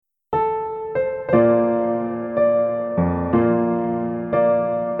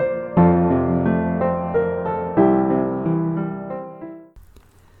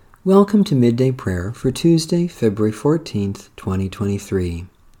Welcome to Midday Prayer for Tuesday, February 14th, 2023.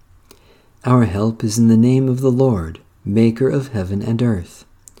 Our help is in the name of the Lord, Maker of heaven and earth.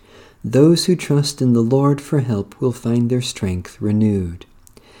 Those who trust in the Lord for help will find their strength renewed.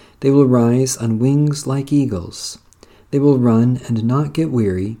 They will rise on wings like eagles. They will run and not get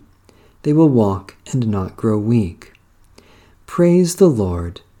weary. They will walk and not grow weak. Praise the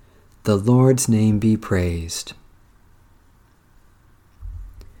Lord. The Lord's name be praised.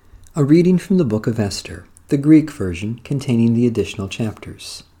 A reading from the book of Esther, the Greek version containing the additional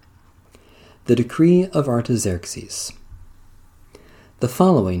chapters. The decree of Artaxerxes. The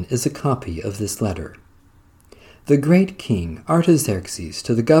following is a copy of this letter. The great king Artaxerxes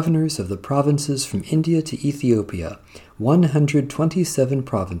to the governors of the provinces from India to Ethiopia, 127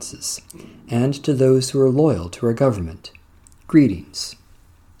 provinces, and to those who are loyal to our government. Greetings.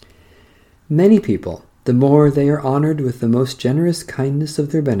 Many people, the more they are honored with the most generous kindness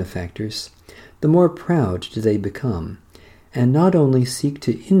of their benefactors, the more proud do they become, and not only seek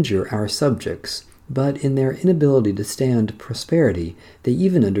to injure our subjects, but in their inability to stand prosperity, they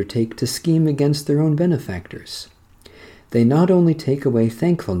even undertake to scheme against their own benefactors. They not only take away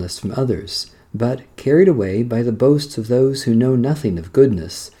thankfulness from others, but, carried away by the boasts of those who know nothing of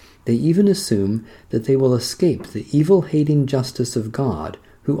goodness, they even assume that they will escape the evil-hating justice of God,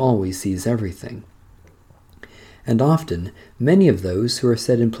 who always sees everything. And often, many of those who are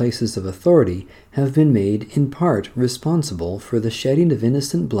set in places of authority have been made in part responsible for the shedding of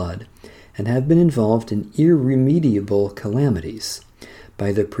innocent blood and have been involved in irremediable calamities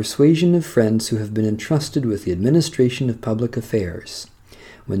by the persuasion of friends who have been entrusted with the administration of public affairs,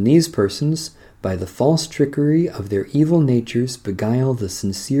 when these persons, by the false trickery of their evil natures, beguile the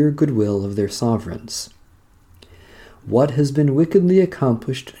sincere goodwill of their sovereigns. What has been wickedly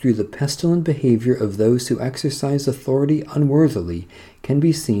accomplished through the pestilent behavior of those who exercise authority unworthily can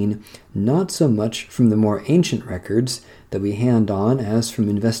be seen not so much from the more ancient records that we hand on as from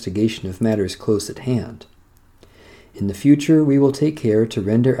investigation of matters close at hand. In the future we will take care to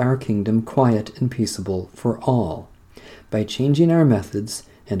render our kingdom quiet and peaceable for all, by changing our methods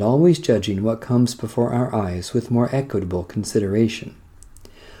and always judging what comes before our eyes with more equitable consideration.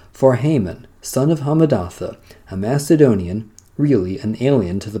 For Haman, son of Hammedatha, a Macedonian, really an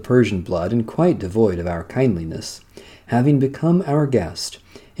alien to the Persian blood and quite devoid of our kindliness, having become our guest,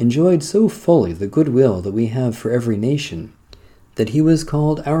 enjoyed so fully the goodwill that we have for every nation, that he was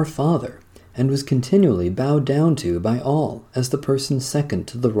called our father, and was continually bowed down to by all as the person second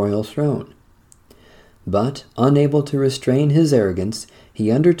to the royal throne. But, unable to restrain his arrogance, he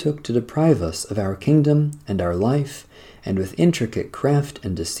undertook to deprive us of our kingdom and our life, and with intricate craft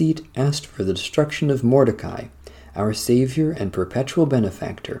and deceit asked for the destruction of Mordecai, our Savior and perpetual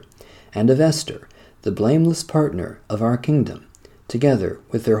benefactor, and of Esther, the blameless partner of our kingdom, together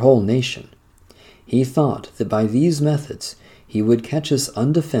with their whole nation. He thought that by these methods he would catch us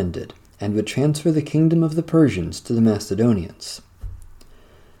undefended, and would transfer the kingdom of the Persians to the Macedonians.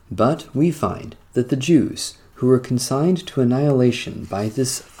 But we find that the Jews, who were consigned to annihilation by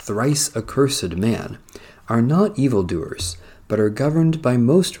this thrice accursed man, are not evildoers, but are governed by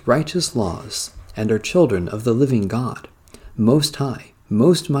most righteous laws, and are children of the living God, Most High,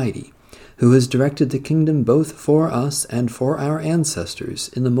 Most Mighty, who has directed the kingdom both for us and for our ancestors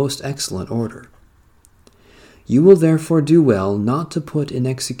in the most excellent order. You will therefore do well not to put in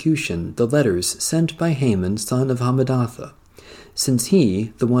execution the letters sent by Haman, son of Hammedatha, since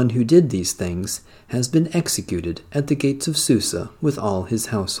he, the one who did these things, has been executed at the gates of Susa with all his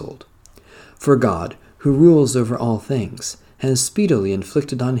household. For God, who rules over all things, has speedily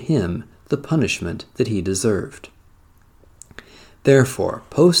inflicted on him the punishment that he deserved. Therefore,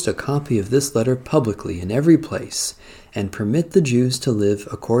 post a copy of this letter publicly in every place, and permit the Jews to live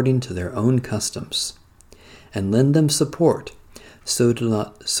according to their own customs, and lend them support, so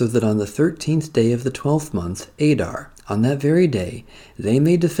that on the 13th day of the 12th month, Adar, on that very day, they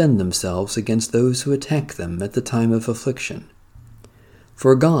may defend themselves against those who attack them at the time of affliction.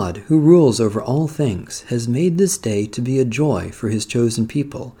 For God, who rules over all things, has made this day to be a joy for his chosen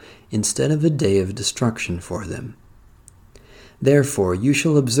people, instead of a day of destruction for them. Therefore you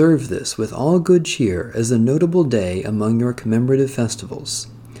shall observe this with all good cheer as a notable day among your commemorative festivals,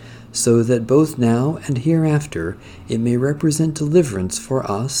 so that both now and hereafter it may represent deliverance for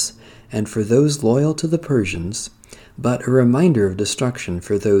us and for those loyal to the Persians, but a reminder of destruction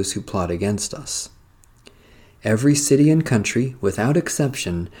for those who plot against us. Every city and country, without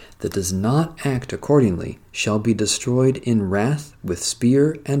exception, that does not act accordingly shall be destroyed in wrath with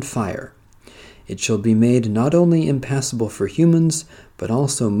spear and fire. It shall be made not only impassable for humans, but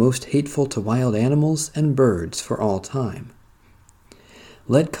also most hateful to wild animals and birds for all time.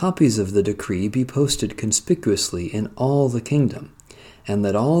 Let copies of the decree be posted conspicuously in all the kingdom, and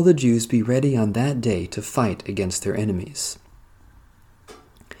let all the Jews be ready on that day to fight against their enemies."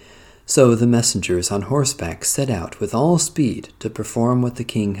 So the messengers on horseback set out with all speed to perform what the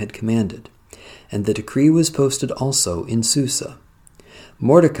king had commanded, and the decree was posted also in Susa.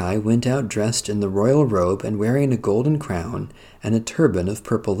 Mordecai went out dressed in the royal robe and wearing a golden crown and a turban of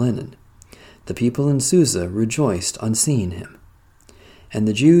purple linen. The people in Susa rejoiced on seeing him. And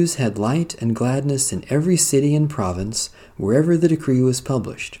the Jews had light and gladness in every city and province, wherever the decree was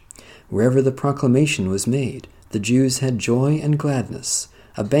published. Wherever the proclamation was made, the Jews had joy and gladness,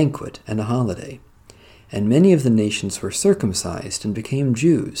 a banquet and a holiday. And many of the nations were circumcised and became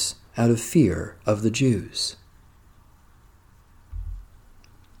Jews, out of fear of the Jews.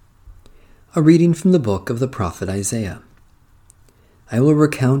 A reading from the book of the prophet Isaiah. I will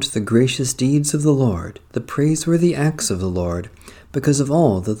recount the gracious deeds of the Lord, the praiseworthy acts of the Lord, because of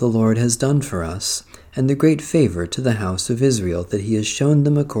all that the Lord has done for us, and the great favor to the house of Israel that he has shown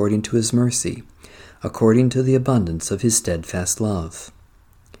them according to his mercy, according to the abundance of his steadfast love.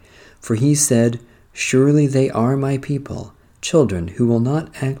 For he said, "Surely they are my people, children who will not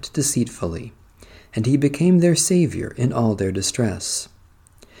act deceitfully," and he became their Savior in all their distress.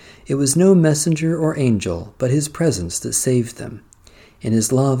 It was no messenger or angel, but his presence that saved them. In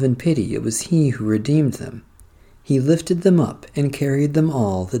his love and pity it was he who redeemed them. He lifted them up and carried them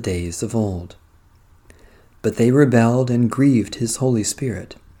all the days of old. But they rebelled and grieved his Holy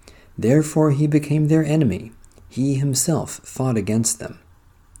Spirit. Therefore he became their enemy. He himself fought against them.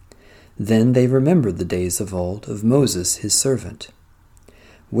 Then they remembered the days of old of Moses his servant.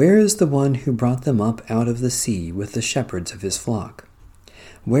 Where is the one who brought them up out of the sea with the shepherds of his flock?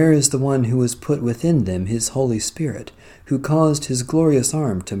 Where is the one who has put within them his Holy Spirit, who caused his glorious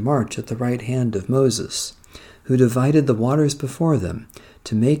arm to march at the right hand of Moses, who divided the waters before them,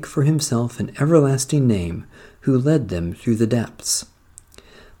 to make for himself an everlasting name, who led them through the depths?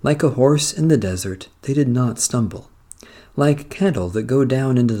 Like a horse in the desert, they did not stumble. Like cattle that go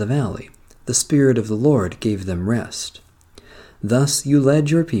down into the valley, the Spirit of the Lord gave them rest. Thus you led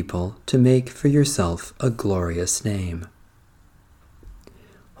your people to make for yourself a glorious name.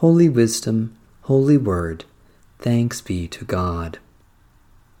 Holy wisdom, holy word, thanks be to God.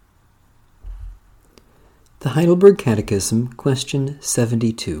 The Heidelberg Catechism, question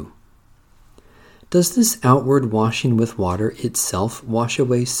 72. Does this outward washing with water itself wash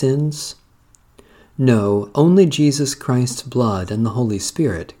away sins? No, only Jesus Christ's blood and the Holy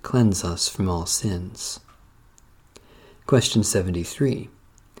Spirit cleanse us from all sins. Question 73.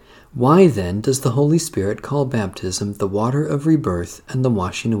 Why then does the Holy Spirit call baptism the water of rebirth and the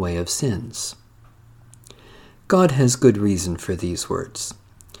washing away of sins? God has good reason for these words.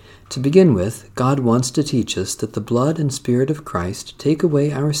 To begin with, God wants to teach us that the blood and Spirit of Christ take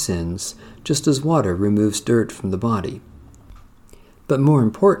away our sins just as water removes dirt from the body. But more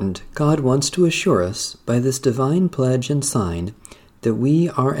important, God wants to assure us, by this divine pledge and sign, that we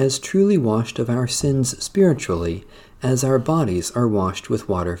are as truly washed of our sins spiritually as our bodies are washed with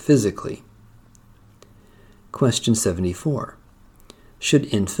water physically. Question 74.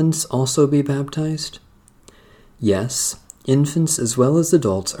 Should infants also be baptized? Yes, infants as well as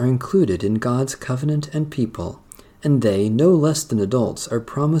adults are included in God's covenant and people, and they, no less than adults, are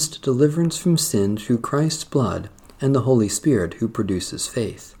promised deliverance from sin through Christ's blood and the Holy Spirit who produces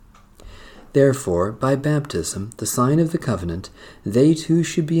faith. Therefore, by baptism, the sign of the covenant, they too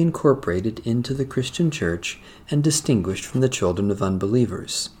should be incorporated into the Christian church and distinguished from the children of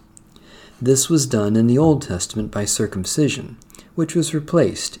unbelievers. This was done in the Old Testament by circumcision, which was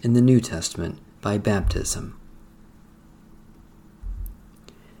replaced in the New Testament by baptism.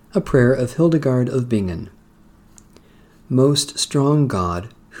 A prayer of Hildegard of Bingen. Most strong God,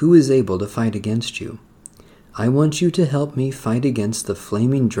 who is able to fight against you? I want you to help me fight against the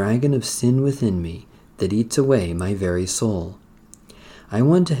flaming dragon of sin within me that eats away my very soul. I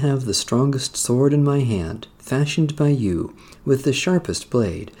want to have the strongest sword in my hand, fashioned by you, with the sharpest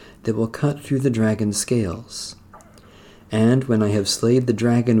blade that will cut through the dragon's scales. And when I have slayed the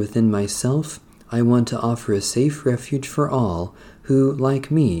dragon within myself, I want to offer a safe refuge for all who,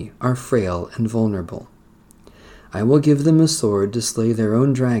 like me, are frail and vulnerable. I will give them a sword to slay their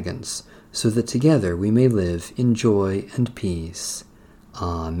own dragons, so that together we may live in joy and peace.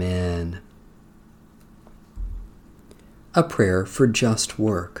 Amen. A prayer for just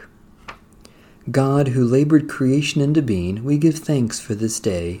work. God, who labored creation into being, we give thanks for this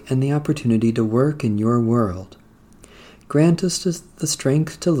day and the opportunity to work in your world. Grant us the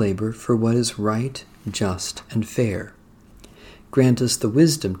strength to labor for what is right, just, and fair. Grant us the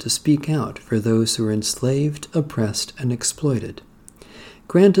wisdom to speak out for those who are enslaved, oppressed, and exploited.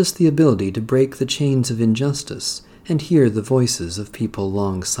 grant us the ability to break the chains of injustice and hear the voices of people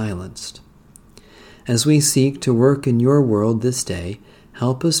long silenced. As we seek to work in your world this day,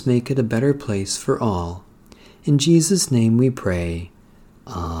 help us make it a better place for all. In Jesus' name we pray.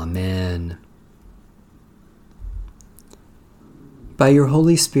 Amen. By your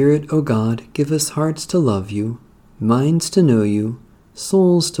Holy Spirit, O God, give us hearts to love you, minds to know you,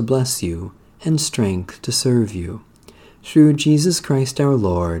 souls to bless you, and strength to serve you. Through Jesus Christ our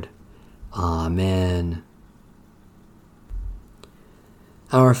Lord. Amen.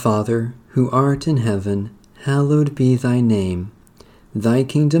 Our Father, who art in heaven, hallowed be thy name. Thy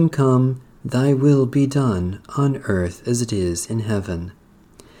kingdom come, thy will be done, on earth as it is in heaven.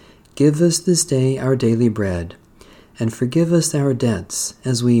 Give us this day our daily bread, and forgive us our debts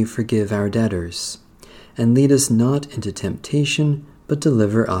as we forgive our debtors. And lead us not into temptation, but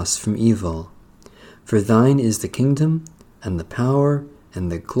deliver us from evil. For thine is the kingdom, and the power,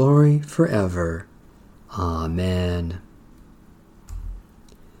 and the glory forever. Amen.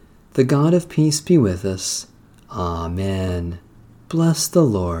 The God of peace be with us. Amen. Bless the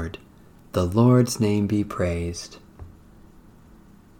Lord. The Lord's name be praised.